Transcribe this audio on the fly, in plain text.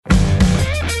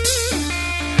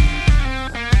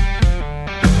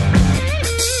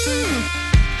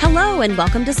and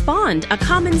welcome to Spawned, a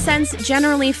common sense,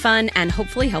 generally fun, and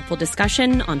hopefully helpful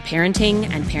discussion on parenting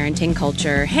and parenting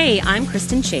culture. Hey, I'm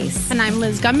Kristen Chase. And I'm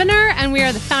Liz Gumbiner, and we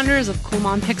are the founders of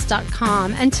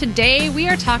CoolMomPicks.com. And today we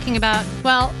are talking about,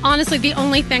 well, honestly, the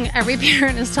only thing every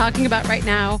parent is talking about right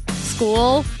now,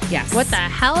 school. Yes. What the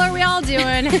hell are we all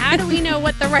doing? How do we know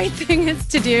what the right thing is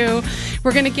to do?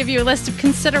 We're going to give you a list of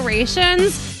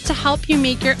considerations to help you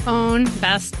make your own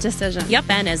best decision. Yep,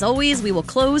 and as always, we will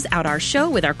close out our show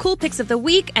with our cool picks of the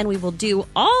week, and we will do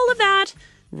all of that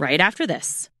right after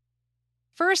this.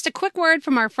 First, a quick word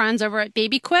from our friends over at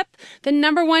BabyQuip, the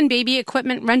 #1 baby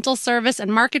equipment rental service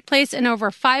and marketplace in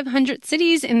over 500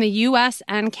 cities in the U.S.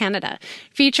 and Canada.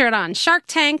 Featured on Shark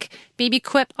Tank,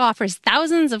 BabyQuip offers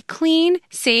thousands of clean,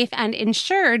 safe, and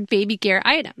insured baby gear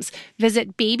items.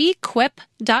 Visit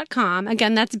babyquip.com.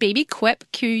 Again, that's babyquip,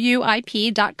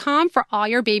 QUIP.com for all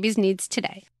your baby's needs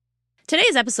today.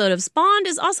 Today's episode of Spawned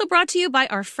is also brought to you by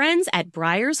our friends at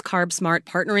Breyers Carb Smart,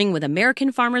 partnering with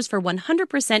American farmers for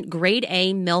 100% grade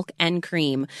A milk and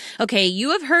cream. Okay,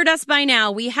 you have heard us by now.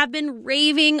 We have been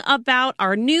raving about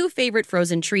our new favorite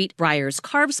frozen treat, Breyers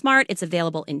Carb Smart. It's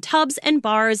available in tubs and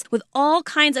bars with all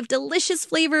kinds of delicious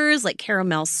flavors like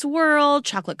caramel swirl,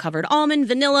 chocolate-covered almond,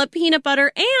 vanilla, peanut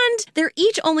butter, and they're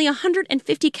each only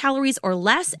 150 calories or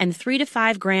less and 3 to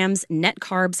 5 grams net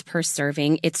carbs per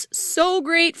serving. It's so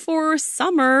great for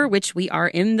summer, which we are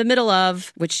in the middle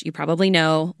of, which you probably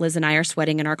know. Liz and I are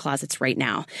sweating in our closets right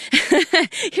now.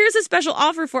 Here's a special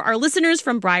offer for our listeners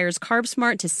from Breyers Carb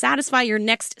Smart to satisfy your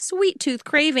next sweet tooth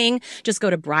craving. Just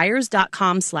go to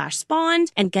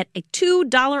breyers.com/spawned and get a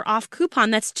 $2 off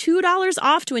coupon. That's $2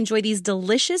 off to enjoy these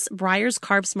delicious Breyers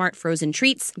Carb Smart frozen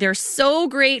treats. They're so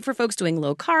great for folks doing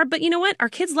low carb, but you know what? Our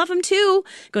kids love them too.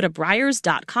 Go to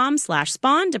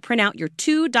breyers.com/spawned to print out your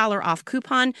 $2 off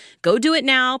coupon. Go do it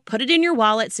now. Put it in your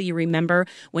wallet so you remember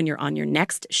when you're on your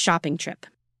next shopping trip.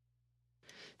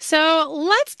 So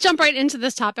let's jump right into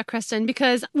this topic, Kristen,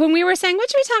 because when we were saying, what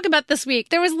should we talk about this week?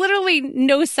 There was literally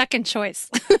no second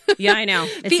choice. Yeah, I know.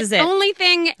 This is it. The only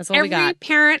thing every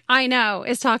parent I know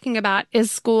is talking about is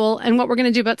school and what we're going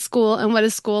to do about school and what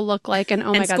does school look like. And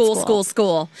oh my God,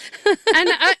 school. And,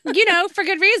 for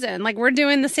good reason. Like, we're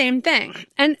doing the same thing.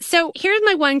 And so here's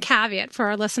my one caveat for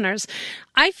our listeners.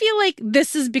 I feel like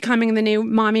this is becoming the new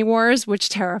mommy wars, which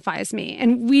terrifies me.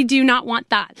 And we do not want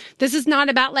that. This is not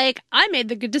about like, I made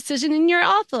the good decision and you're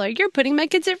awful, or you're putting my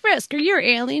kids at risk, or you're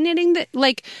alienating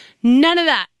none of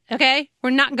that. Okay?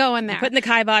 We're not going there. You're putting the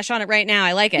kibosh on it right now.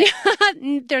 I like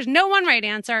it. There's no one right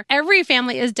answer. Every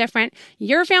family is different.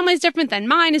 Your family is different than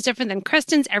mine is different than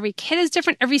Kristen's. Every kid is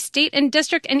different. Every state and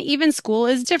district and even school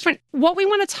is different. What we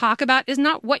want to talk about is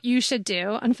not what you should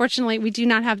do. Unfortunately, we do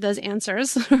not have those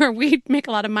answers, or we'd make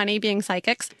a lot of money being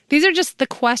psychics. These are just the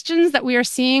questions that we are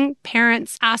seeing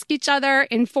parents ask each other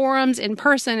in forums, in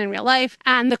person, in real life,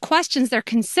 and the questions they're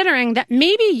considering that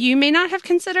maybe you may not have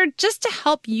considered, just to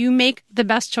help you make the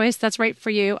best choice that's right for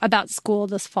you about school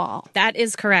this fall. That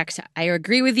is correct. I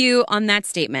agree with you on that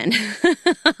statement.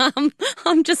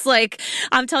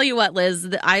 I'll tell you what, Liz,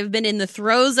 I've been in the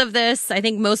throes of this. I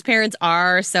think most parents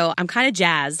are. So I'm kind of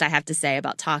jazzed, I have to say,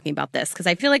 about talking about this because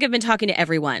I feel like I've been talking to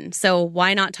everyone. So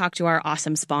why not talk to our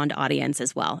awesome Spawned audience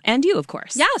as well? And you, of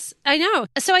course. Yes, I know.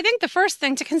 So I think the first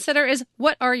thing to consider is,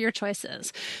 what are your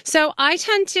choices? So I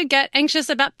tend to get anxious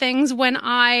about things when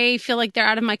I feel like they're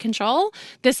out of my control.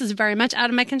 This is very much out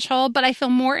of my control, but I feel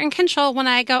more in control when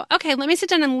I go, okay, let me sit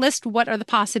down and list what are the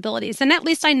possibilities. And at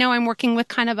least I know I'm working with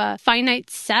kind of a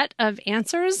finite set of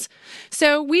answers.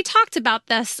 So we talked about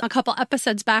this a couple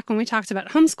episodes back when we talked about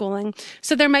homeschooling.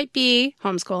 So there might be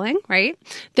homeschooling, right?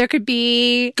 There could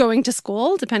be going to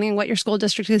school, depending on what your school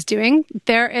district is doing.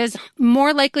 There is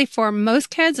more likely for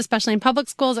most kids, especially in public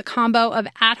schools, a combo of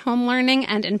at-home learning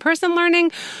and in-person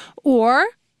learning, or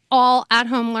all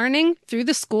at-home learning through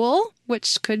the school,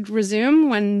 which could resume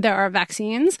when there are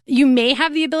vaccines. You may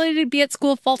have the ability to be at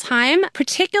school full-time,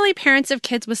 particularly parents of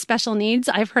kids with special needs.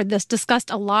 I've heard this discussed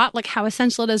a lot, like how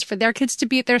essential it is for their kids to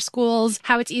be at their schools,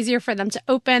 how it's easier for them to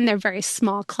open their very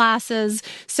small classes.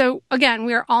 So again,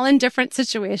 we are all in different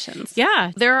situations.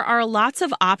 Yeah, there are lots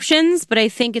of options, but I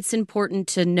think it's important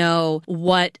to know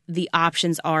what the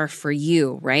options are for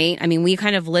you, right? I mean, we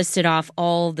kind of listed off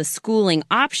all the schooling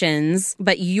options,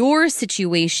 but your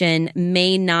situation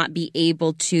may not be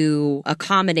able to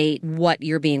accommodate what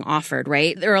you're being offered,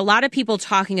 right? There are a lot of people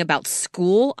talking about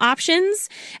school options,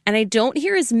 and I don't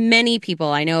hear as many people.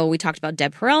 I know we talked about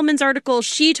Deb Perelman's article.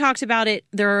 She talked about it.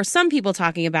 There are some people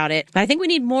talking about it, but I think we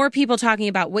need more people talking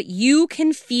about what you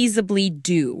can feasibly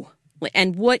do.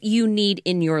 and what you need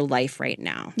in your life right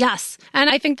now. Yes. And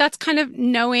I think that's kind of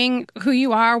knowing who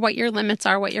you are, what your limits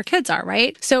are, what your kids are,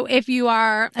 right? So if you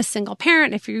are a single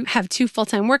parent, if you have 2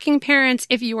 full-time working parents,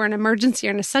 if you are an emergency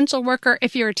or an essential worker,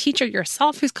 if you're a teacher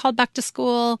yourself who's called back to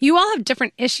school, you all have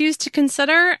different issues to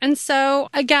consider. And so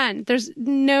again, there's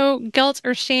no guilt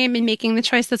or shame in making the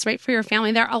choice that's right for your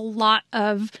family. There are a lot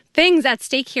of things at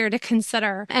stake here to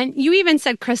consider. And you even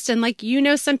said, Kristen, like, you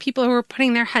know, some people who are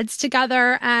putting their heads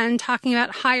together and talking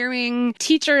about hiring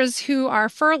teachers who are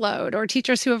furloughed or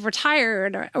teachers who have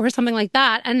retired or something like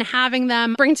that, and having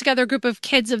them bring together a group of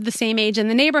kids of the same age in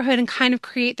the neighborhood and kind of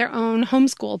create their own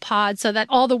homeschool pod so that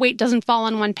all the weight doesn't fall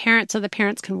on one parent so the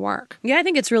parents can work. Yeah, I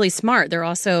think it's really smart. They're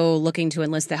also looking to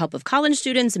enlist the help of college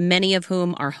students, many of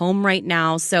whom are home right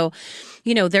now. So,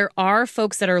 you know, there are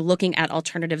folks that are looking at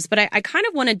alternatives, but I kind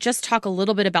of want to just talk a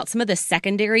little bit about some of the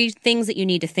secondary things that you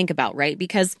need to think about, right?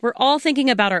 Because we're all thinking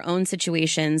about our own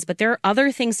situations, but there are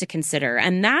other things to consider.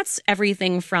 And that's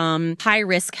everything from high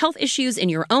risk health issues in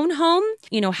your own home.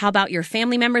 You know, how about your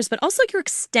family members, but also your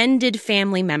extended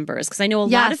family members? Because I know a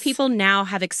lot of people now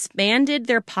have expanded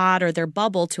their pod or their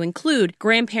bubble to include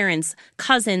grandparents,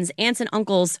 cousins, aunts and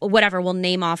uncles, whatever, we'll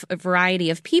name off a variety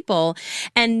of people.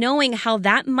 And knowing how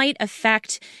that might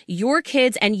affect your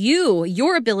kids and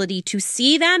your ability to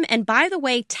see them. And by the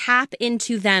way, tap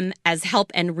into them as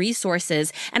help and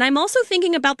resources. And I'm also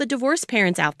thinking about the divorced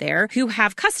parents out there who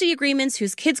have custody agreements,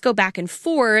 whose kids go back and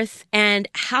forth. And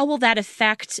how will that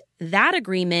affect that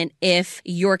agreement if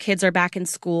your kids are back in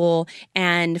school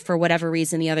and for whatever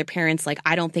reason, the other parent's like,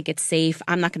 I don't think it's safe.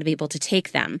 I'm not going to be able to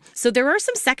take them. So there are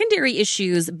some secondary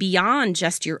issues beyond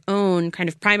just your own kind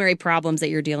of primary problems that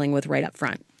you're dealing with right up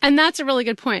front. And that's a really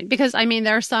good point because, I mean,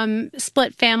 there are some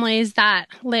split families that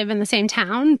live in the same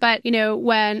town. But, you know,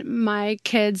 when my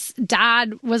kid's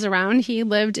dad was around, he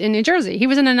lived in New Jersey. He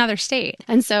was in another state.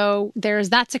 And so there's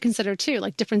that to consider, too.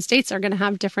 Like, different states are going to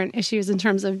have different issues in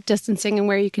terms of distancing and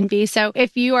where you can be. So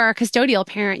if you are a custodial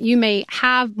parent, you may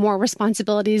have more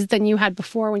responsibilities than you had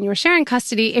before when you were sharing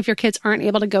custody if your kids aren't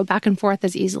able to go back and forth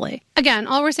as easily. Again,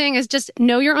 all we're saying is just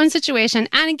know your own situation.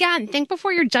 And again, think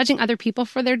before you're judging other people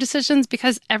for their decisions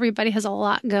because everybody has a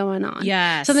lot going on.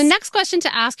 Yes. So the next question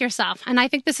to ask yourself, and I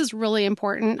think this is really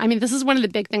important. I mean, this is one of the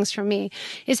big things for me,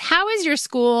 is how is your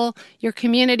school, your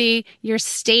community, your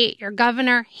state, your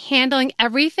governor handling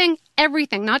everything,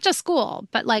 not just school,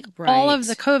 but like all of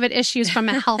the COVID issues from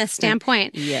a health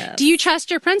standpoint. Yes. Do you trust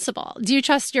your principal? Do you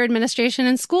trust your administration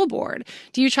and school board?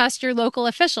 Do you trust your local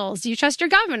officials? Do you trust your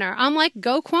governor? I'm like,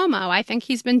 go Cuomo. I think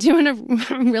he's been doing a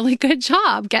really good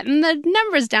job getting the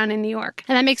numbers down in New York.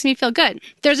 And that makes me feel good.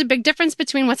 There's a big difference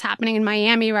between what's happening in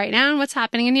Miami right now and what's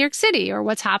happening in New York City or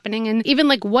what's happening in even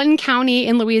like one county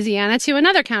in Louisiana to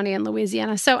another county in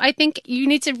Louisiana. So I think you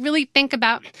need to really think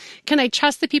about, can I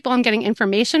trust the people I'm getting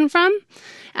information from?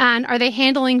 And are they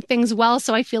handling things well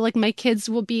so I feel like my kids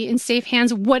will be in safe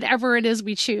hands, whatever it is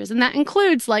we choose? And that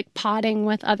includes like potting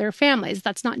with other families.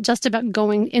 That's not just about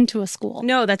going into a school.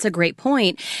 No, that's a great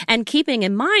point. And keeping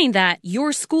in mind that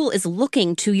your school is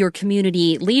looking to your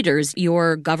community leaders,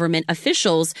 your government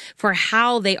officials, for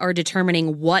how they are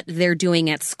determining what they're doing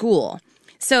at school.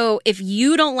 So if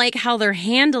you don't like how they're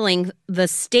handling the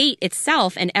state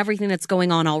itself and everything that's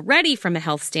going on already from a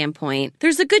health standpoint,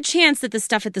 there's a good chance that the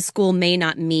stuff at the school may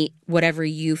not meet whatever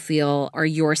you feel are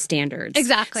your standards.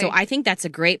 Exactly. So I think that's a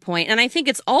great point. And I think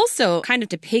it's also kind of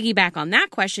to piggyback on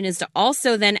that question is to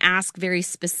also then ask very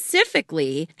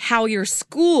specifically how your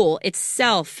school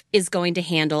itself is going to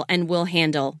handle and will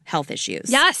handle health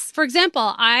issues. Yes. For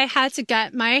example, I had to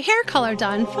get my hair color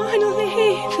done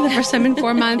finally for the first time in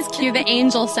 4 months. Cue the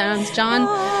angel sounds, John.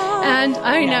 And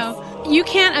I know. You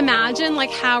can't imagine like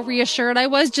how reassured I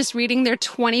was just reading their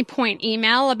 20-point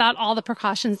email about all the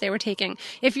precautions they were taking.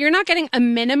 If you're not getting a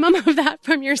minimum of that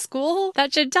from your school,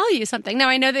 that should tell you something. Now,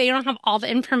 I know that you don't have all the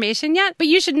information yet, but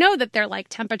you should know that they're like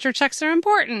temperature checks are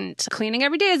important. Cleaning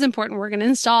every day is important. We're going to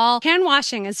install hand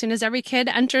washing as soon as every kid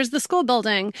enters the school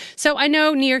building. So I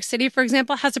know New York City, for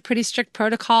example, has a pretty strict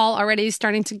protocol already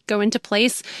starting to go into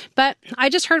place. But I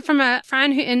just heard from a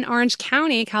friend who in Orange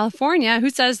County, California,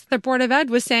 who says the Board of Ed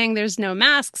was saying there's no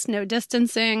masks, no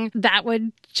distancing. That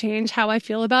would change how I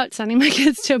feel about sending my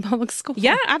kids to a public school.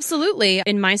 Yeah, absolutely.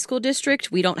 In my school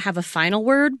district, we don't have a final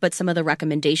word, but some of the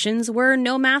recommendations were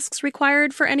no masks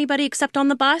required for anybody except on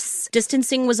the bus.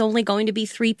 Distancing was only going to be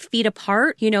 3 feet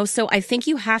apart, so I think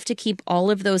you have to keep all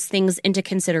of those things into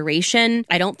consideration.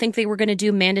 I don't think they were going to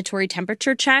do mandatory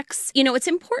temperature checks. It's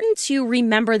important to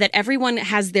remember that everyone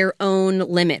has their own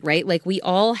limit, right? Like we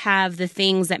all have the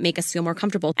things that make us feel more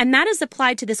comfortable. And that is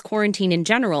applied to this quarantine in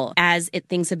general as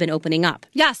things have been opening up.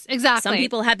 Yes, exactly. Some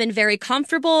people have been very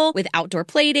comfortable with outdoor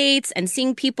play dates and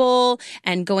seeing people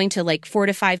and going to like 4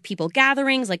 to 5 people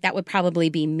gatherings. Like that would probably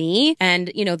be me.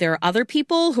 And, there are other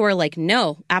people who are like,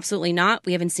 no, absolutely not.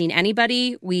 We haven't seen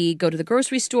anybody. We go to the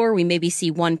grocery store. We maybe see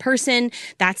one person.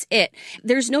 That's it.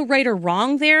 There's no right or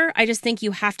wrong there. I just think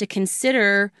you have to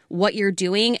consider what you're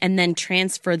doing and then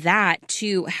transfer that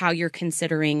to how you're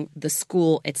considering the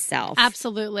school itself.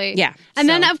 Absolutely. Yeah. And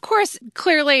then, of course,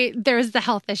 clearly there's the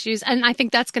health issues. And I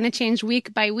think that's going to change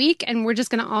week by week. And we're just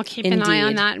going to all keep an eye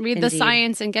on that and read the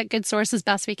science and get good sources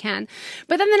best we can.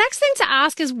 But then the next thing to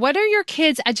ask is, what are your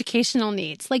kids' educational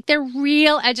needs? Like their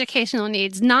real educational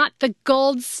needs, not the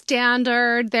gold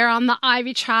standard. They're on the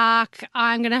Ivy track.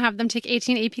 I'm going to have them take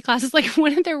 18 AP classes. Like,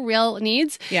 what are their real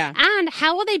needs? Yeah. And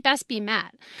how will they best be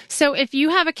met? So if you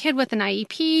have a kid with an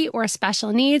IEP or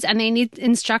special needs and they need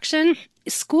instruction,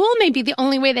 school may be the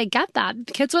only way they get that.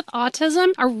 Kids with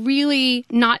autism are really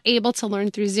not able to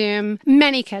learn through Zoom.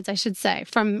 Many kids, I should say,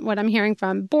 from what I'm hearing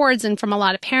from boards and from a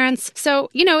lot of parents. So,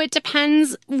 it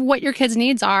depends what your kids'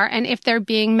 needs are and if they're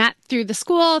being met through the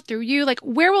school, through you, like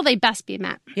where will they best be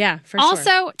met? Yeah, for also,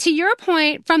 sure. Also, to your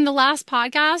point from the last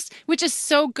podcast, which is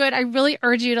so good, I really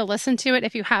urge you to listen to it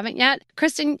if you haven't yet.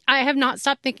 Kristen, I have not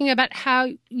stopped thinking about how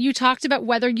you talked about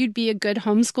whether you'd be a good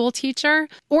homeschool teacher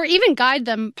or even guide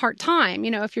them part-time.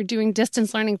 If you're doing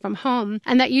distance learning from home,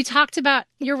 and that you talked about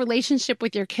your relationship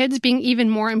with your kids being even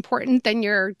more important than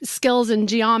your skills in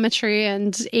geometry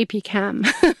and AP Chem.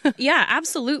 Yeah,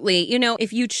 absolutely.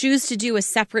 If you choose to do a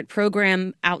separate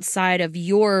program outside of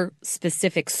your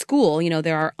specific school,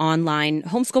 there are online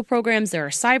homeschool programs, there are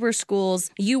cyber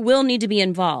schools, you will need to be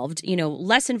involved,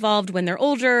 less involved when they're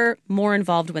older, more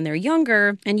involved when they're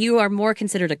younger, and you are more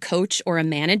considered a coach or a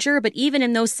manager. But even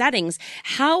in those settings,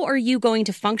 how are you going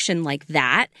to function like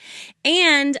that?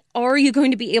 And are you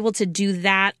going to be able to do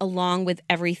that along with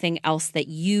everything else that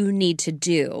you need to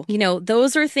do?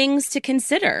 Those are things to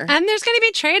consider. And there's going to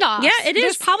be trade-offs. Yeah, it is.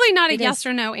 There's probably not a yes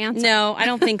or no answer. No, I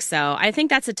don't think so. I think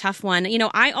that's a tough one.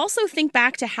 I also think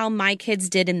back to how my kids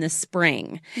did in the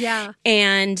spring. Yeah.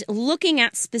 And looking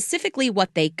at specifically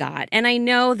what they got. And I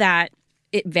know that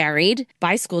it varied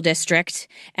by school district,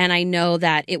 and I know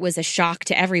that it was a shock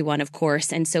to everyone, of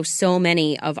course. And so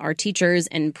many of our teachers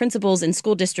and principals in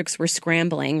school districts were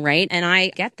scrambling, right? And I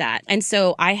get that. And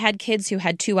so I had kids who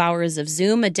had 2 hours of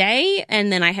Zoom a day,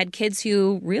 and then I had kids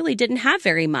who really didn't have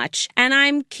very much. And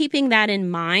I'm keeping that in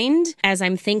mind as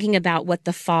I'm thinking about what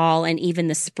the fall and even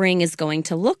the spring is going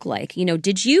to look like.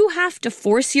 Did you have to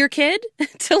force your kid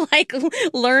to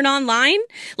learn online?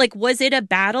 Was it a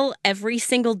battle every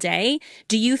single day?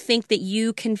 Do you think that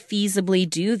you can feasibly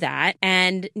do that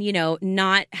and,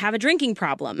 not have a drinking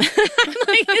problem?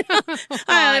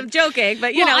 I'm joking,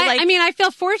 but I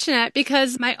feel fortunate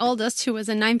because my oldest, who was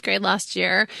in 9th grade last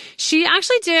year, she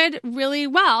actually did really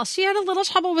well. She had a little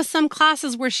trouble with some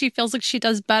classes where she feels like she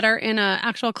does better in an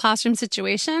actual classroom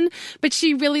situation, but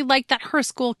she really liked that her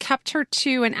school kept her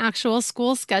to an actual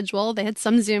school schedule. They had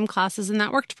some Zoom classes and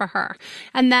that worked for her.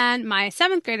 And then my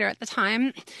 7th grader at the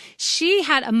time, she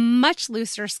had a much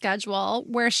looser schedule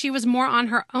where she was more on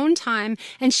her own time.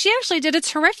 And she actually did a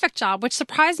terrific job, which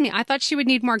surprised me. I thought she would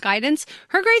need more guidance.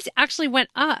 Her grades actually went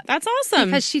up. That's awesome.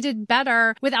 Because she did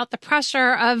better without the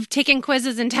pressure of taking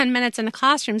quizzes in 10 minutes in a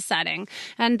classroom setting.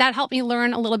 And that helped me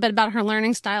learn a little bit about her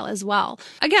learning style as well.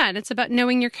 Again, it's about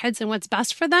knowing your kids and what's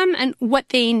best for them and what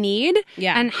they need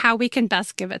and how we can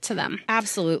best give it to them.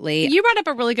 Absolutely. You brought up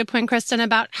a really good point, Kristen,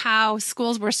 about how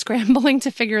schools were scrambling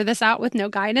to figure this out with no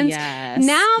guidance. Yes.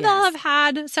 Now they'll have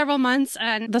had several months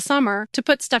and the summer to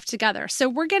put stuff together. So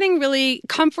we're getting really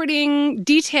comforting,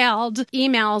 detailed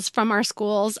emails from our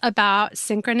schools about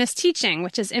synchronous teaching,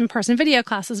 which is in-person video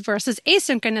classes versus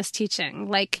asynchronous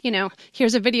teaching.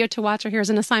 Here's a video to watch or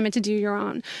here's an assignment to do your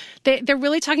own. They're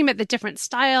really talking about the different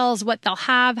styles, what they'll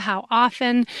have, how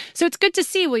often. So it's good to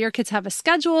see, will your kids have a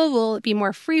schedule? Will it be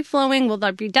more free-flowing? Will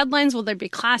there be deadlines? Will there be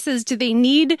classes? Do they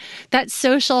need that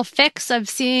social fix of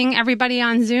seeing everybody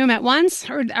on Zoom at once?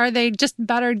 Or are they just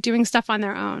better doing stuff on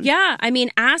their own? Yeah.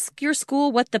 Ask your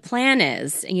school what the plan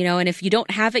is, and if you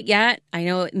don't have it yet, I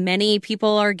know many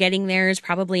people are getting theirs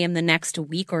probably in the next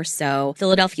week or so.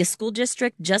 Philadelphia School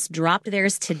District just dropped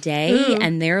theirs today,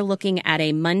 and they're looking at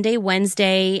a Monday,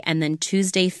 Wednesday, and then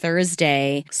Tuesday,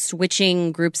 Thursday,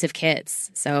 switching groups of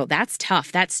kids. So that's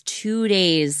tough. That's 2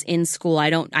 days in school. I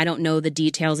don't know the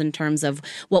details in terms of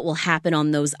what will happen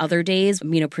on those other days,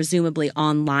 presumably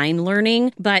online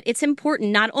learning, but it's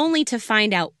important not only only to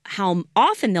find out how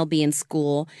often they'll be in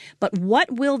school, but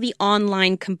what will the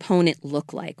online component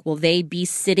look like? Will they be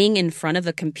sitting in front of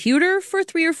a computer for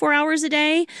 3 or 4 hours a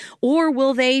day? Or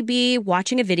will they be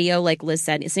watching a video, like Liz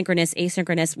said, synchronous,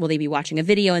 asynchronous? Will they be watching a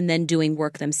video and then doing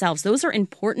work themselves? Those are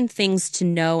important things to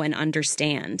know and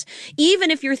understand.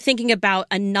 Even if you're thinking about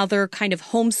another kind of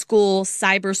homeschool,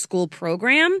 cyber school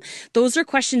program, those are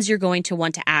questions you're going to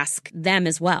want to ask them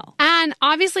as well. And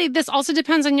obviously, this also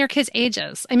depends on your kids'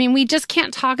 ages. I mean, we just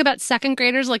can't talk about second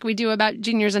graders like we do about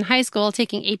juniors in high school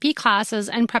taking AP classes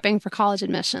and prepping for college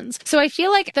admissions. So I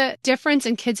feel like the difference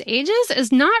in kids' ages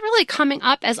is not really coming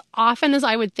up as often as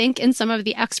I would think in some of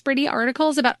the experty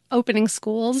articles about opening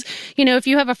schools. You know, if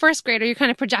you have a first grader, you're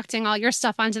kind of projecting all your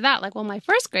stuff onto that. Like, well, my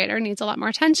first grader needs a lot more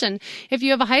attention. If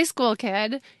you have a high school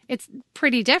kid, it's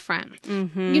pretty different.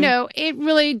 You know, it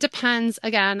really depends,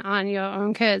 again, on your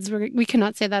own kids. We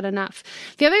cannot say that enough.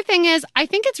 The other thing is, I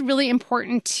think it's really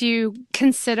important to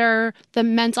consider the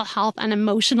mental health and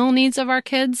emotional needs of our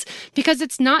kids, because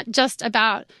it's not just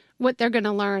about what they're going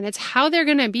to learn. It's how they're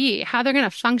going to be, how they're going to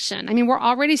function. I mean, we're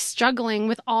already struggling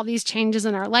with all these changes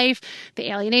in our life,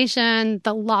 the alienation,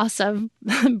 the loss of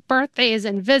birthdays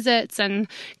and visits and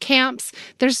camps.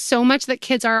 There's so much that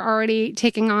kids are already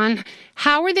taking on.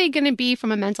 How are they going to be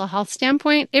from a mental health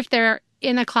standpoint if they're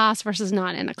in a class versus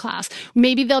not in a class?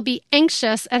 Maybe they'll be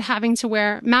anxious at having to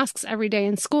wear masks every day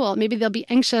in school. Maybe they'll be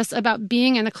anxious about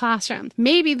being in a classroom.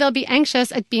 Maybe they'll be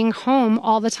anxious at being home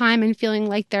all the time and feeling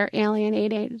like they're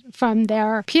alienated from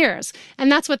their peers.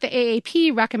 And that's what the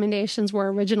AAP recommendations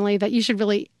were originally, that you should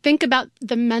really think about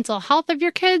the mental health of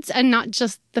your kids and not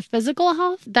just the physical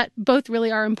health, that both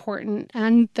really are important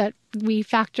and that we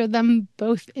factor them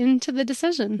both into the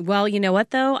decision. Well, you know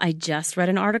what, though? I just read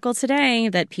an article today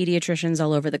that pediatricians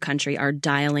all over the country are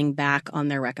dialing back on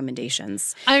their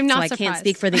recommendations. I'm not surprised. I can't surprised.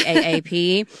 speak for the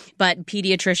AAP, but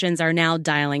pediatricians are now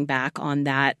dialing back on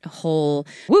that whole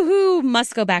woohoo,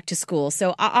 must go back to school.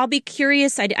 So I'll be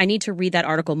curious. I need to read that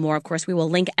article more. Of course, we will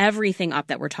link everything up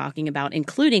that we're talking about,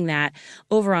 including that,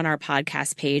 over on our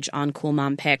podcast page on Cool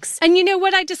Mom Picks. And you know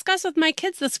what I discussed with my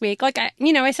kids this week? Like,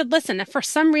 I said, listen, if for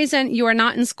some reason you are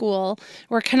not in school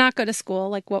or cannot go to school,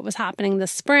 like what was happening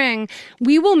this spring,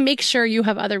 we will make sure you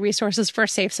have other resources for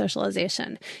safe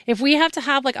socialization. If we have to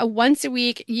have like a once a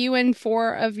week, you and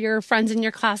 4 of your friends in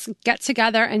your class get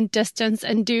together and distance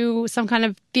and do some kind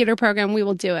of theater program, we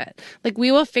will do it. Like,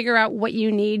 we will figure out what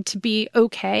you need to be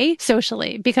okay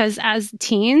socially, because as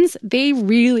teens, they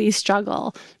really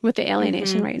struggle with the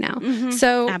alienation right now.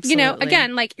 So, Absolutely.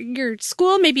 Again, like, your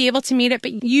school may be able to meet it,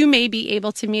 but you may be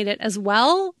able to meet it as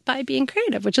well by being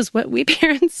creative, which is what we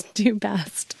parents do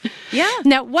best. Yeah.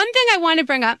 Now, one thing I want to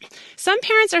bring up, some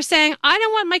parents are saying, I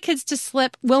don't want my kids to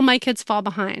slip. Will my kids fall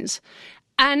behind?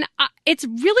 And it's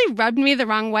really rubbed me the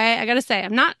wrong way. I got to say,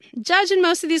 I'm not judging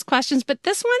most of these questions, but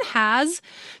this one has,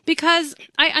 because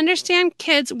I understand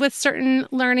kids with certain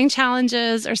learning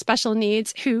challenges or special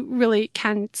needs who really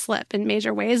can slip in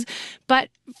major ways. But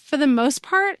for the most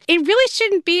part, it really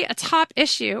shouldn't be a top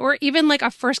issue or even like a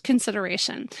first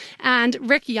consideration. And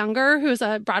Rick Younger, who's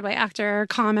a Broadway actor,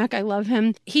 comic, I love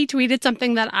him, he tweeted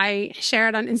something that I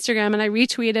shared on Instagram and I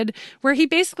retweeted, where he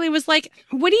basically was like,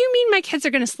 what do you mean my kids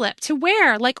are going to slip? To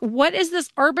where? Like, what is this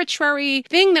arbitrary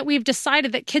thing that we've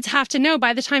decided that kids have to know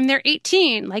by the time they're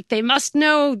 18? Like, they must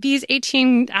know these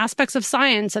 18 aspects of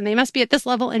science and they must be at this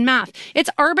level in math. It's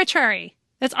arbitrary.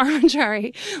 That's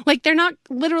arbitrary. Like, they're not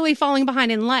literally falling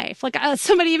behind in life. Like,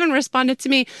 somebody even responded to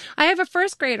me, I have a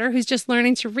first grader who's just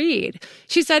learning to read.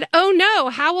 She said, oh no,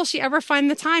 how will she ever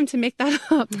find the time to make that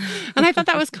up? And I thought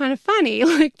that was kind of funny,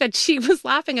 like, that she was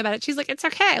laughing about it. She's like, it's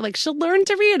okay. Like, she'll learn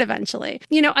to read eventually.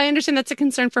 You know, I understand that's a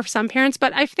concern for some parents,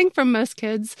 but I think for most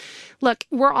kids, look,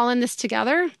 we're all in this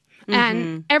together.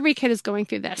 And every kid is going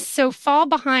through this. So fall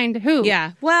behind who?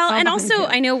 Yeah. Well, Fall and behind also who?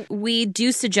 I know we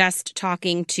do suggest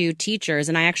talking to teachers.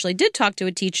 And I actually did talk to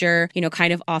a teacher,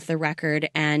 kind of off the record.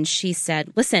 And she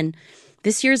said, listen,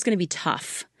 this year is going to be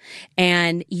tough.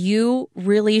 And you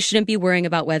really shouldn't be worrying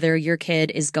about whether your kid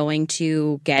is going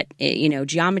to get,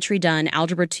 geometry done,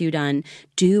 algebra 2 done.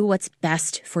 Do what's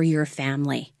best for your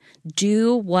family.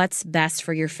 Do what's best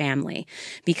for your family,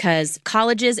 because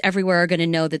colleges everywhere are going to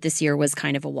know that this year was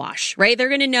kind of a wash, right? They're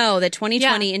going to know that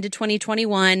 2020 into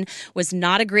 2021 was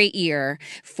not a great year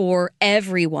for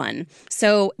everyone.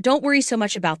 So don't worry so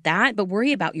much about that, but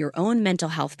worry about your own mental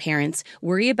health, parents.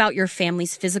 Worry about your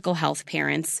family's physical health,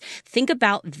 parents. Think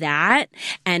about that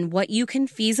and what you can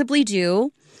feasibly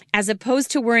do as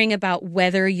opposed to worrying about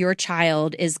whether your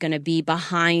child is going to be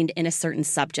behind in a certain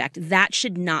subject. That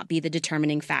should not be the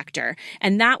determining factor.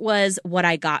 And that was what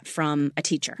I got from a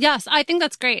teacher. Yes, I think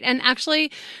that's great. And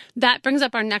actually, that brings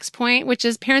up our next point, which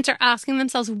is parents are asking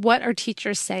themselves, what are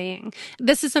teachers saying?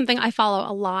 This is something I follow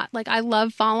a lot. Like, I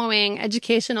love following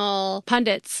educational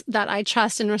pundits that I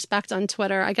trust and respect on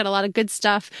Twitter. I get a lot of good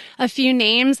stuff. A few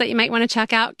names that you might want to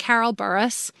check out: Carol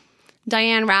Burris,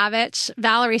 Diane Ravitch,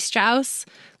 Valerie Strauss.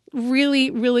 Really,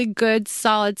 really good,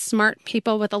 solid, smart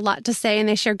people with a lot to say, and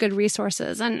they share good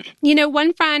resources. And,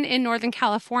 one friend in Northern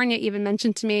California even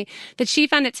mentioned to me that she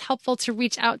found it's helpful to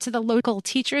reach out to the local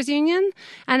teachers union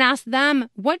and ask them,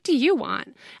 what do you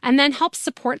want? And then help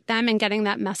support them in getting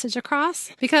that message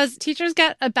across. Because teachers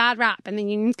get a bad rap and the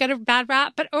unions get a bad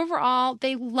rap, but overall,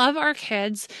 they love our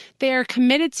kids. They're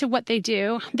committed to what they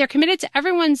do. They're committed to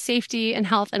everyone's safety and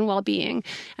health and well-being.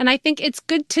 And I think it's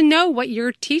good to know what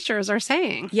your teachers are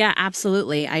saying. Yeah,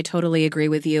 absolutely. I totally agree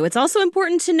with you. It's also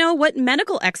important to know what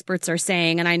medical experts are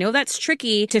saying. And I know that's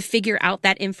tricky to figure out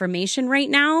that information right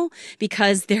now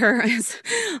because there is,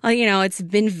 it's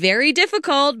been very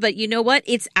difficult, but you know what?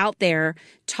 It's out there.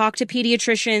 Talk to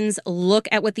pediatricians, look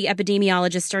at what the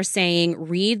epidemiologists are saying,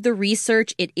 read the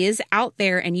research. It is out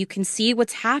there and you can see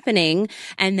what's happening.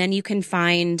 And then you can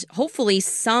find hopefully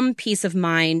some peace of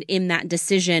mind in that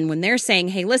decision when they're saying,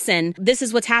 hey, listen, this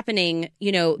is what's happening.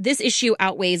 This issue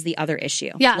outweighs the other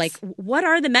issue. Yes. Like, what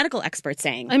are the medical experts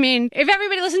saying? I mean, if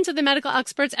everybody listened to the medical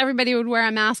experts, everybody would wear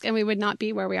a mask and we would not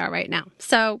be where we are right now.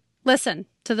 So listen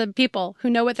to the people who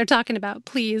know what they're talking about.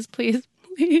 Please, please,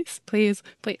 please, please,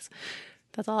 please.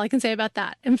 That's all I can say about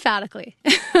that, emphatically.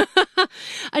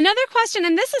 Another question,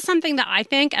 and this is something that I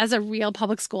think as a real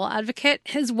public school advocate,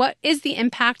 is what is the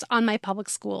impact on my public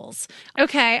schools?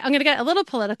 Okay, I'm going to get a little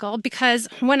political because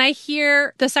when I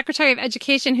hear the Secretary of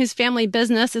Education, whose family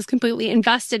business is completely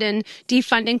invested in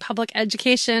defunding public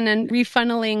education and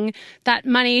refunneling that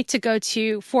money to go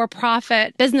to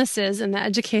for-profit businesses in the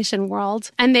education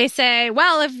world, and they say,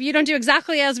 well, if you don't do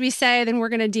exactly as we say, then we're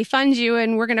going to defund you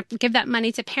and we're going to give that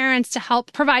money to parents to help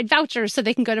provide vouchers so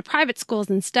they can go to private schools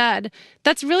instead.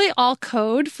 That's really all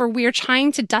code for we're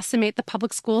trying to decimate the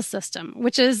public school system,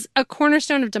 which is a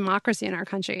cornerstone of democracy in our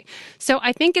country. So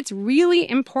I think it's really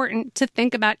important to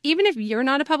think about, even if you're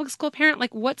not a public school parent,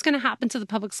 like what's going to happen to the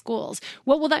public schools?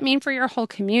 What will that mean for your whole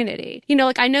community?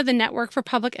 I know the Network for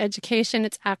Public Education,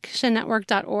 it's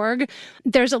actionnetwork.org.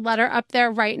 There's a letter up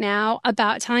there right now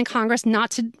about telling Congress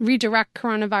not to redirect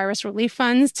coronavirus relief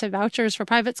funds to vouchers for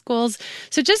private schools.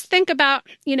 So just think about,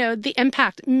 the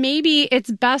impact. Maybe it's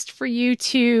best for you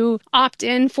to opt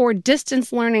in for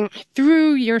distance learning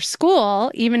through your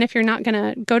school, even if you're not going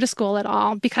to go to school at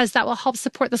all, because that will help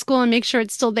support the school and make sure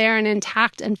it's still there and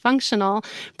intact and functional.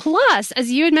 Plus,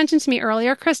 as you had mentioned to me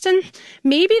earlier, Kristen,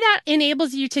 maybe that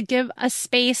enables you to give a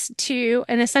space to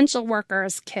an essential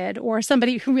worker's kid or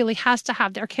somebody who really has to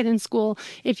have their kid in school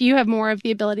if you have more of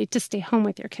the ability to stay home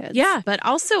with your kids. Yeah, but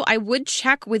also I would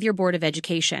check with your Board of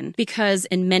Education because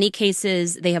in many cases,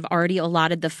 they have already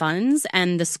allotted the funds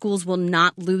and the schools will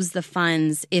not lose the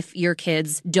funds if your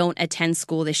kids don't attend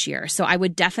school this year. So I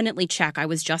would definitely check. I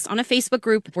was just on a Facebook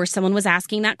group where someone was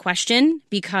asking that question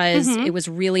because it was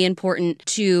really important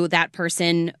to that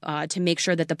person to make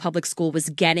sure that the public school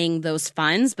was getting those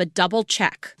funds. But double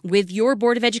check with your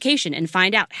Board of Education and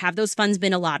find out, have those funds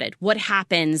been allotted? What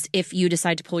happens if you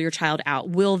decide to pull your child out?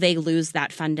 Will they lose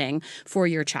that funding for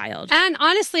your child? And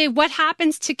honestly, what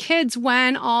happens to kids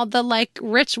when all the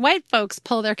rich white folks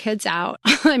pull their kids out?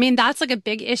 I mean, that's a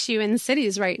big issue in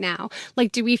cities right now.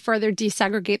 Do we further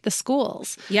desegregate the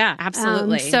schools? Yeah,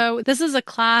 absolutely. So this is a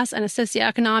class and a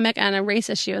socioeconomic and a race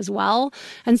issue as well.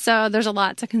 And so there's a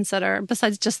lot to consider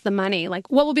besides just the money. What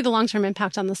will be the long-term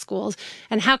impact on the schools?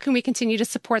 And how can we continue to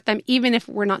support them even if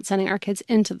we're not sending our kids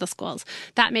into the schools?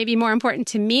 That may be more important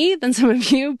to me than some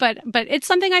of you, but it's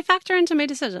something I factor into my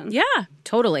decision. Yeah,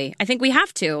 totally. I think we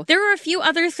have to. There are a few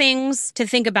other things to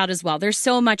think about as well. There's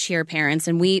so much here, parents,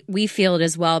 and we feel it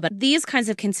as well. But these kinds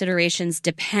of considerations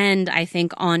depend, I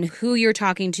think, on who you're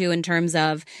talking to in terms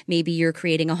of maybe you're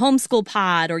creating a homeschool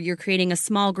pod or you're creating a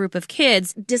small group of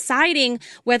kids, deciding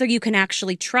whether you can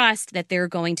actually trust that they're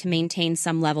going to maintain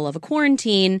some level of a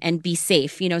quarantine and be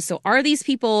safe. So are these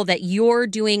people that you're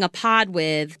doing a pod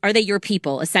with, are they your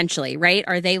people, essentially, right?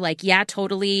 Are they yeah,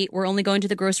 totally, we're only going to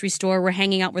the grocery store, we're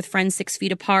hanging out with friends 6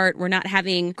 feet apart, we're not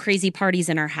having crazy parties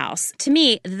in our house? To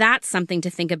me, that's something to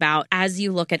think about as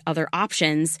you look at other options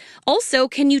happens. Also,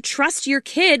 can you trust your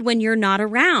kid when you're not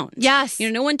around? Yes.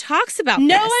 No one talks about this.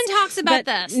 No one talks about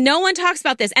this. No one talks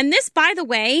about this. And this, by the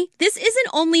way, this isn't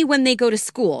only when they go to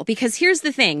school, because here's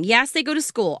the thing. Yes, they go to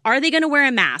school. Are they going to wear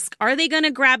a mask? Are they going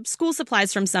to grab school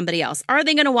supplies from somebody else? Are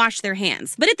they going to wash their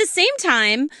hands? But at the same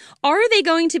time, are they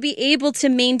going to be able to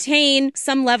maintain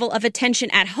some level of attention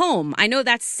at home? I know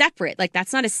that's separate. Like,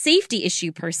 that's not a safety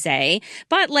issue per se.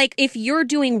 But like, if you're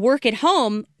doing work at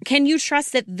home, can you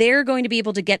trust that they're going to be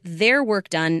able to get their work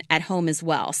done at home as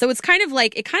well? So it's kind of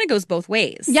like, it kind of goes both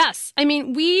ways. Yes. I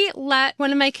mean, we let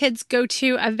one of my kids go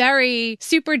to a very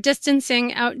super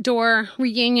distancing outdoor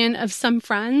reunion of some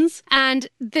friends. And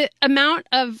the amount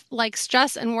of like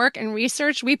stress and work and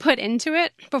research we put into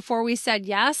it before we said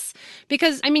yes.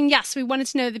 Because, I mean, yes, we wanted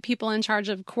to know the people in charge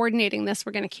of coordinating this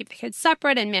were going to keep the kids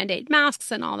separate and mandate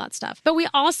masks and all that stuff. But we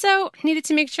also needed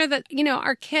to make sure that,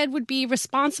 our kid would be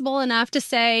responsible enough to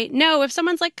say, no, if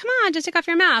someone's like, come on, just take off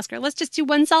your mask, or let's just do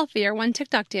one selfie or one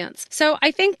TikTok dance. So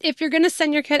I think if you're going to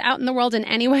send your kid out in the world in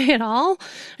any way at all,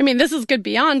 I mean, this is good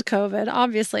beyond COVID,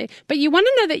 obviously, but you want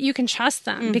to know that you can trust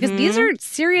them because these are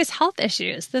serious health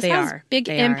issues. This has big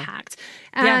impact.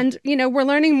 And, we're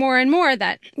learning more and more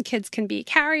that kids can be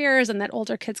carriers and that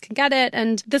older kids can get it.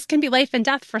 And this can be life and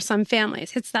death for some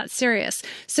families. It's that serious.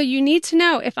 So you need to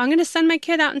know, if I'm going to send my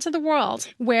kid out into the world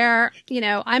where,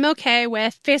 I'm okay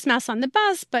with face masks on the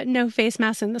bus, but no face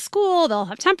masks in the school, they'll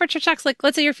have temperature checks. Like,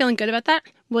 let's say you're feeling good about that.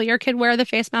 Will your kid wear the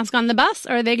face mask on the bus,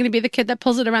 or are they going to be the kid that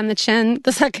pulls it around the chin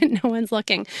the second no one's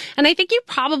looking? And I think you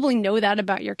probably know that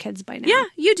about your kids by now. Yeah,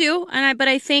 you do. But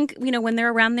I think, when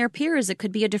they're around their peers, it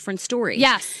could be a different story.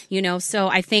 Yes. So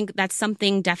I think that's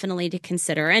something definitely to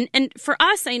consider. And for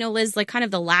us, I know, Liz, like kind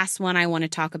of the last one I want to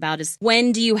talk about is,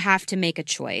 when do you have to make a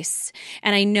choice?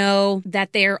 And I know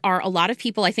that there are a lot of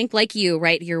people, I think like you,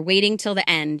 right? You're waiting till the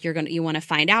end. You want to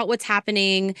find out what's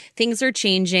happening. Things are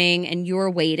changing and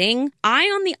you're waiting.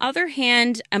 On the other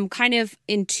hand, I'm kind of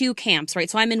in two camps, right?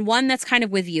 So I'm in one that's kind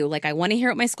of with you. Like, I want to hear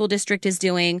what my school district is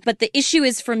doing. But the issue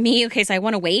is for me, okay, so I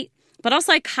want to wait. But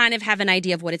also I kind of have an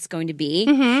idea of what it's going to be.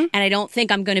 And I don't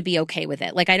think I'm going to be okay with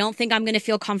it. Like, I don't think I'm going to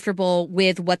feel comfortable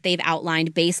with what they've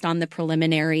outlined based on the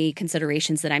preliminary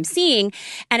considerations that I'm seeing.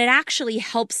 And it actually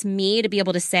helps me to be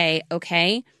able to say,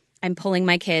 okay, I'm pulling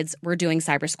my kids, we're doing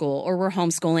cyber school or we're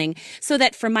homeschooling, so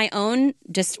that for my own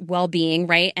just well-being,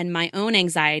 right, and my own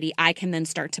anxiety, I can then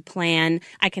start to plan.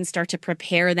 I can start to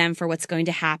prepare them for what's going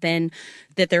to happen,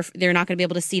 that they're not going to be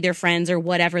able to see their friends or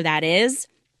whatever that is.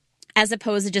 As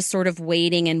opposed to just sort of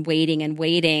waiting and waiting and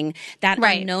waiting. That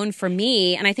unknown for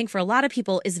me, and I think for a lot of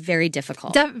people, is very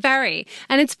difficult. Very.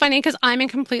 And it's funny because I'm in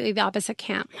completely the opposite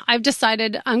camp. I've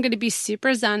decided I'm going to be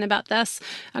super zen about this.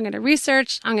 I'm going to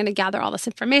research. I'm going to gather all this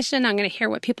information. I'm going to hear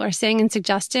what people are saying and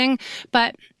suggesting.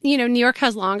 But, New York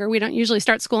has longer. We don't usually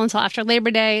start school until after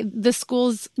Labor Day. The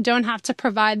schools don't have to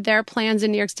provide their plans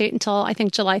in New York State until, I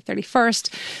think, July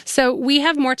 31st. So we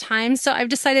have more time. So I've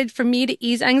decided, for me to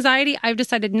ease anxiety, I've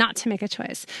decided not to make a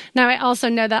choice. Now, I also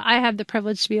know that I have the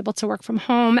privilege to be able to work from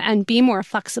home and be more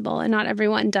flexible, and not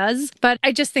everyone does. But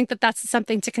I just think that that's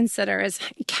something to consider is,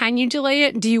 can you delay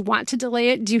it? Do you want to delay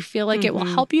it? Do you feel like it will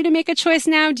help you to make a choice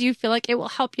now? Do you feel like it will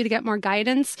help you to get more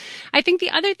guidance? I think the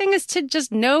other thing is to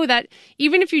just know that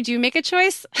even if you do make a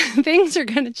choice, things are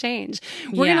going to change.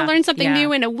 We're going to learn something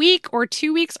new in a week or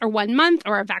 2 weeks or 1 month,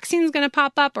 or a vaccine is going to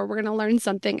pop up, or we're going to learn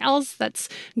something else that's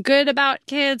good about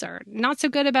kids or not so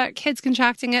good about kids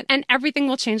contracting it. And everything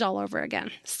will change all over again.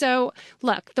 So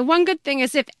look, the one good thing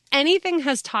is, if anything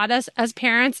has taught us as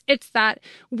parents, it's that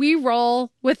we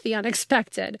roll with the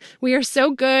unexpected. We are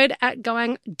so good at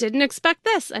going, didn't expect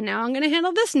this, and now I'm going to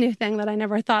handle this new thing that I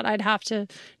never thought I'd have to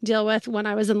deal with when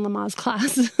I was in Lamaze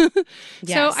class.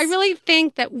 So I really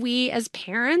think that we as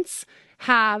parents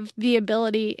have the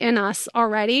ability in us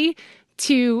already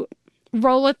to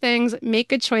roll with things, make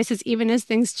good choices, even as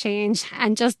things change,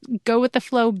 and just go with the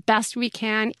flow best we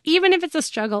can. Even if it's a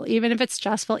struggle, even if it's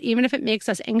stressful, even if it makes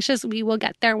us anxious, we will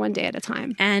get there one day at a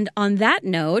time. And on that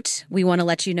note, we want to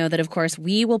let you know that, of course,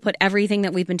 we will put everything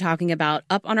that we've been talking about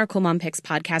up on our Cool Mom Picks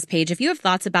podcast page. If you have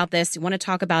thoughts about this, you want to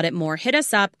talk about it more, hit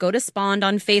us up. Go to Spawned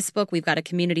on Facebook. We've got a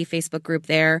community Facebook group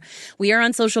there. We are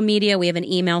on social media. We have an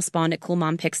email,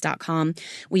 spawned@coolmompicks.com.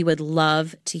 We would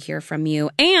love to hear from you.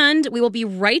 And we will be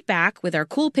right back with our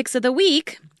cool picks of the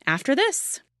week after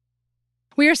this.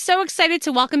 We are so excited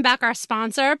to welcome back our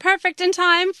sponsor, perfect in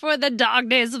time for the dog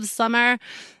days of summer,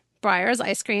 Breyers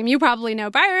ice cream. You probably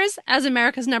know Breyers as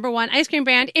America's #1 ice cream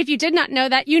brand. If you did not know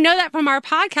that, you know that from our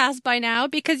podcast by now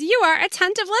because you are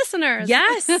attentive listeners.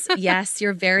 Yes, yes,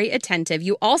 you're very attentive.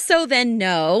 You also then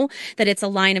know that it's a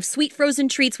line of sweet frozen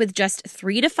treats with just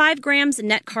 3 to 5 grams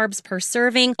net carbs per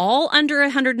serving, all under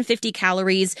 150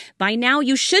 calories. By now,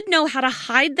 you should know how to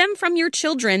hide them from your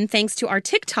children thanks to our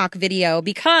TikTok video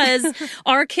because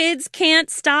our kids can't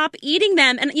stop eating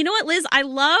them. And you know what, Liz? I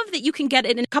love that you can get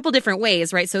it in a couple different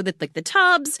ways, right? So that like the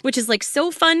tubs, which is like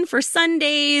so fun for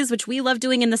Sundays, which we love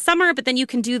doing in the summer, but then you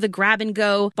can do the grab and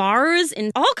go bars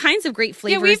in all kinds of great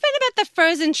flavors. Yeah, we've been about the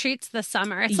frozen treats this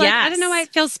summer. It's like, I don't know why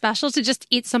it feels special to just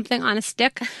eat something on a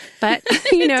stick, but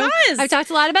you know, I've talked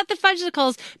a lot about the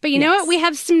fudgesicles, but you know what? We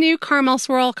have some new caramel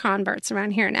swirl converts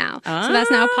around here now. So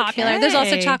that's now popular. There's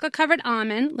also chocolate covered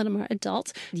almond, a little more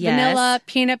adult, vanilla,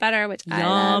 peanut butter, which I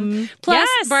love. Plus,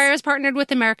 Breyers partnered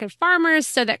with American farmers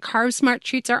so that Carb Smart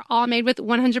treats are all made with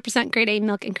 100% grade A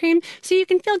milk and cream, so you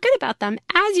can feel good about them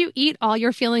as you eat all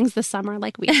your feelings this summer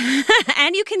like we do.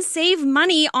 And you can save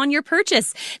money on your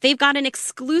purchase. They've got an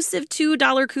exclusive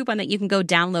 $2 coupon that you can go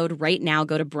download right now.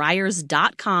 Go to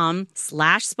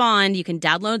Breyers.com/spawned. You can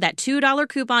download that $2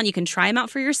 coupon. You can try them out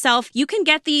for yourself. You can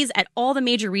get these at all the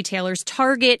major retailers,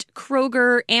 Target,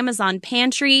 Kroger, Amazon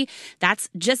Pantry.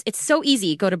 It's so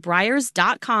easy. Go to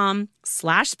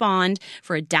Breyers.com/spawned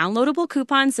for a downloadable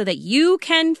coupon so that you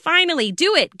can finally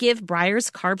do it. Give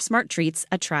Breyers Carb Smart treats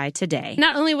a try today.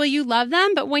 Not only will you love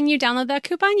them, but when you download that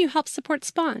coupon, you help support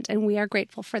Spawned, and we are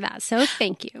grateful for that. So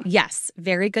thank you. Yes,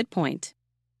 very good point.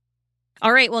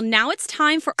 All right, well, now it's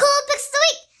time for Cool Picks of the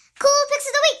Week. Cool Picks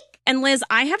of the Week. And Liz,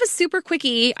 I have a super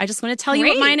quickie. I just want to tell you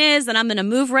what mine is, and I'm going to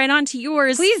move right on to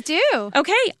yours. Please do.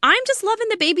 Okay, I'm just loving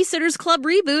the Babysitter's Club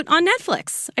reboot on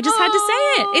Netflix. I just had to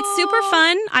say it. It's super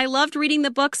fun. I loved reading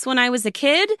the books when I was a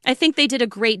kid. I think they did a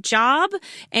great job.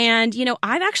 And, you know,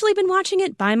 I've actually been watching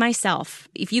it by myself.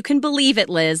 If you can believe it,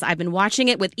 Liz, I've been watching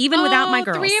it even without my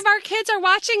girls. 3 of our kids are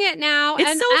watching it now. It's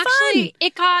and so actually, fun.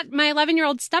 It got my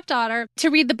 11-year-old stepdaughter to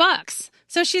read the books.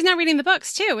 So she's now reading the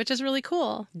books, too, which is really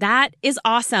cool. That is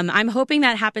awesome. I'm hoping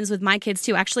that happens with my kids,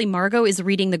 too. Actually, Margot is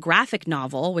reading the graphic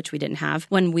novel, which we didn't have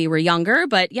when we were younger.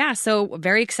 But yeah, so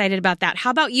very excited about that.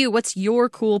 How about you? What's your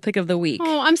cool pick of the week?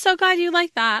 Oh, I'm so glad you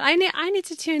like that. I need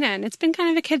to tune in. It's been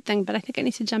kind of a kid thing, but I think I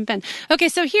need to jump in. Okay,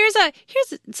 so here's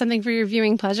something for your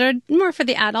viewing pleasure, more for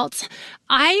the adults.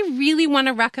 I really want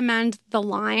to recommend The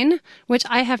Line, which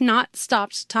I have not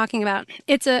stopped talking about.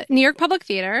 It's a New York Public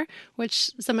Theater,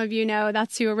 which some of you know,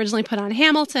 that's who originally put on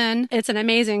Hamilton. It's an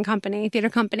amazing theater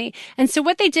company. And so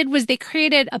what they did was they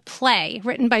created a play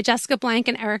written by Jessica Blank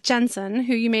and Eric Jensen,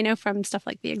 who you may know from stuff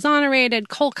like The Exonerated,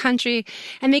 Coal Country.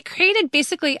 And they created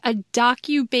basically a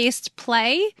docu-based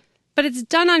play, but it's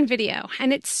done on video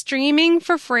and it's streaming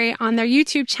for free on their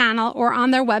YouTube channel or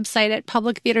on their website at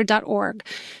publictheater.org.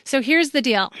 So here's the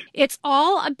deal. It's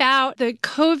all about the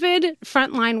COVID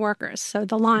frontline workers. So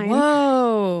The Line.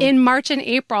 Whoa. In March and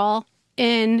April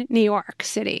in New York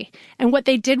City. And what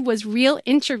they did was real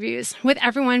interviews with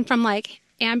everyone from like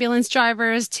ambulance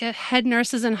drivers to head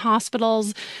nurses in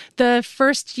hospitals, the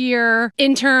first year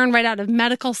intern right out of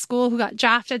medical school who got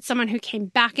drafted, someone who came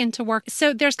back into work.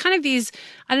 So there's kind of these,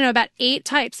 I don't know, about 8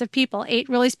 types of people, 8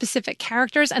 really specific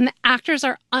characters, and the actors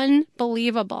are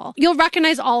unbelievable. You'll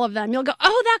recognize all of them. You'll go,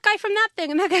 oh, that guy from that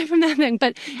thing and that guy from that thing.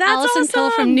 But That's Allison awesome.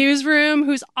 Pill from Newsroom,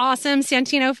 who's awesome.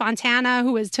 Santino Fontana,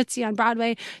 who was Tootsie on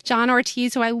Broadway. John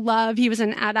Ortiz, who I love. He was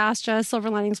in Ad Astra, Silver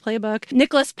Linings Playbook.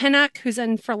 Nicholas Pinnock, who's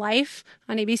in For Life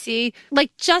on ABC.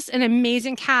 Like, just an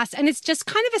amazing cast. And it's just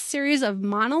kind of a series of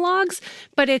monologues,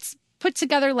 but it's put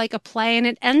together like a play, and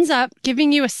it ends up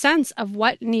giving you a sense of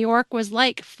what New York was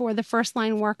like for the first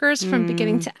line workers from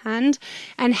beginning to end,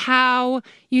 and how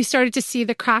you started to see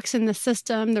the cracks in the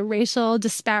system, the racial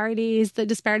disparities, the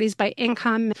disparities by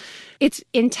income. It's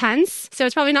intense, so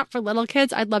it's probably not for little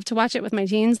kids. I'd love to watch it with my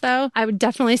teens, though. I would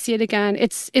definitely see it again.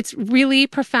 It's really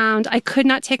profound. I could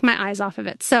not take my eyes off of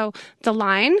it. So The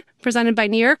Line, presented by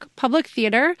New York Public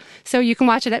Theater. So you can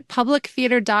watch it at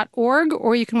publictheater.org,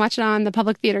 or you can watch it on the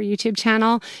Public Theater YouTube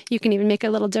channel. You can even make a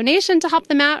little donation to help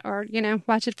them out, or, you know,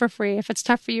 watch it for free if it's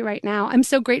tough for you right now. I'm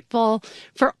so grateful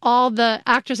for all the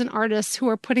actors and artists who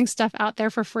are putting stuff out there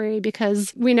for free,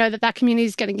 because we know that community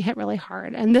is getting hit really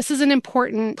hard. And this is an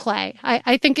important play.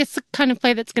 I think it's the kind of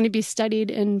play that's going to be studied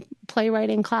in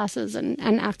playwriting classes and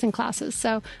acting classes.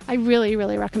 So I really,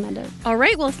 really recommend it. All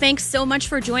right. Well, thanks so much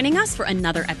for joining us for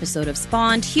another episode episode of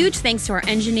Spawned. Huge thanks to our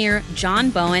engineer, John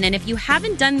Bowen. And if you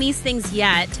haven't done these things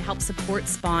yet to help support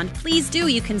Spawned, please do.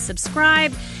 You can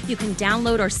subscribe, you can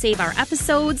download or save our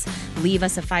episodes, leave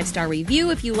us a 5-star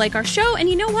review if you like our show. And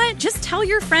you know what? Just tell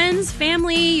your friends,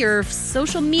 family, your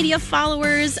social media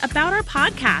followers about our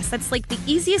podcast. That's like the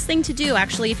easiest thing to do.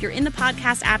 Actually, if you're in the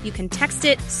podcast app, you can text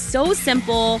it. So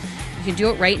simple. You can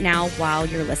do it right now while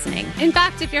you're listening. In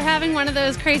fact, if you're having one of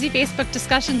those crazy Facebook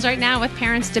discussions right now with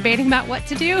parents debating about what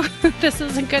to do, this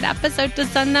is a good episode to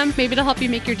send them. Maybe it'll help you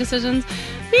make your decisions.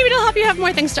 Maybe it'll help you have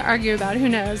more things to argue about. Who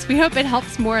knows? We hope it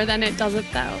helps more than it doesn't,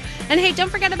 though. And hey, don't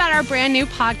forget about our brand new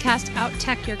podcast, Out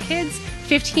Tech Your Kids.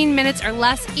 15 minutes or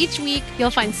less each week.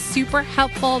 You'll find super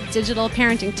helpful digital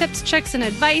parenting tips, tricks, and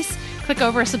advice. Click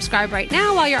over, subscribe right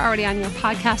now while you're already on your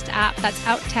podcast app. That's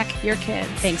Out Tech Your Kids.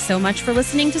 Thanks so much for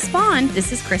listening to Spawn.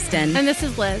 This is Kristen. And this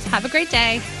is Liz. Have a great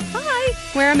day. Bye.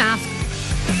 Wear a mask.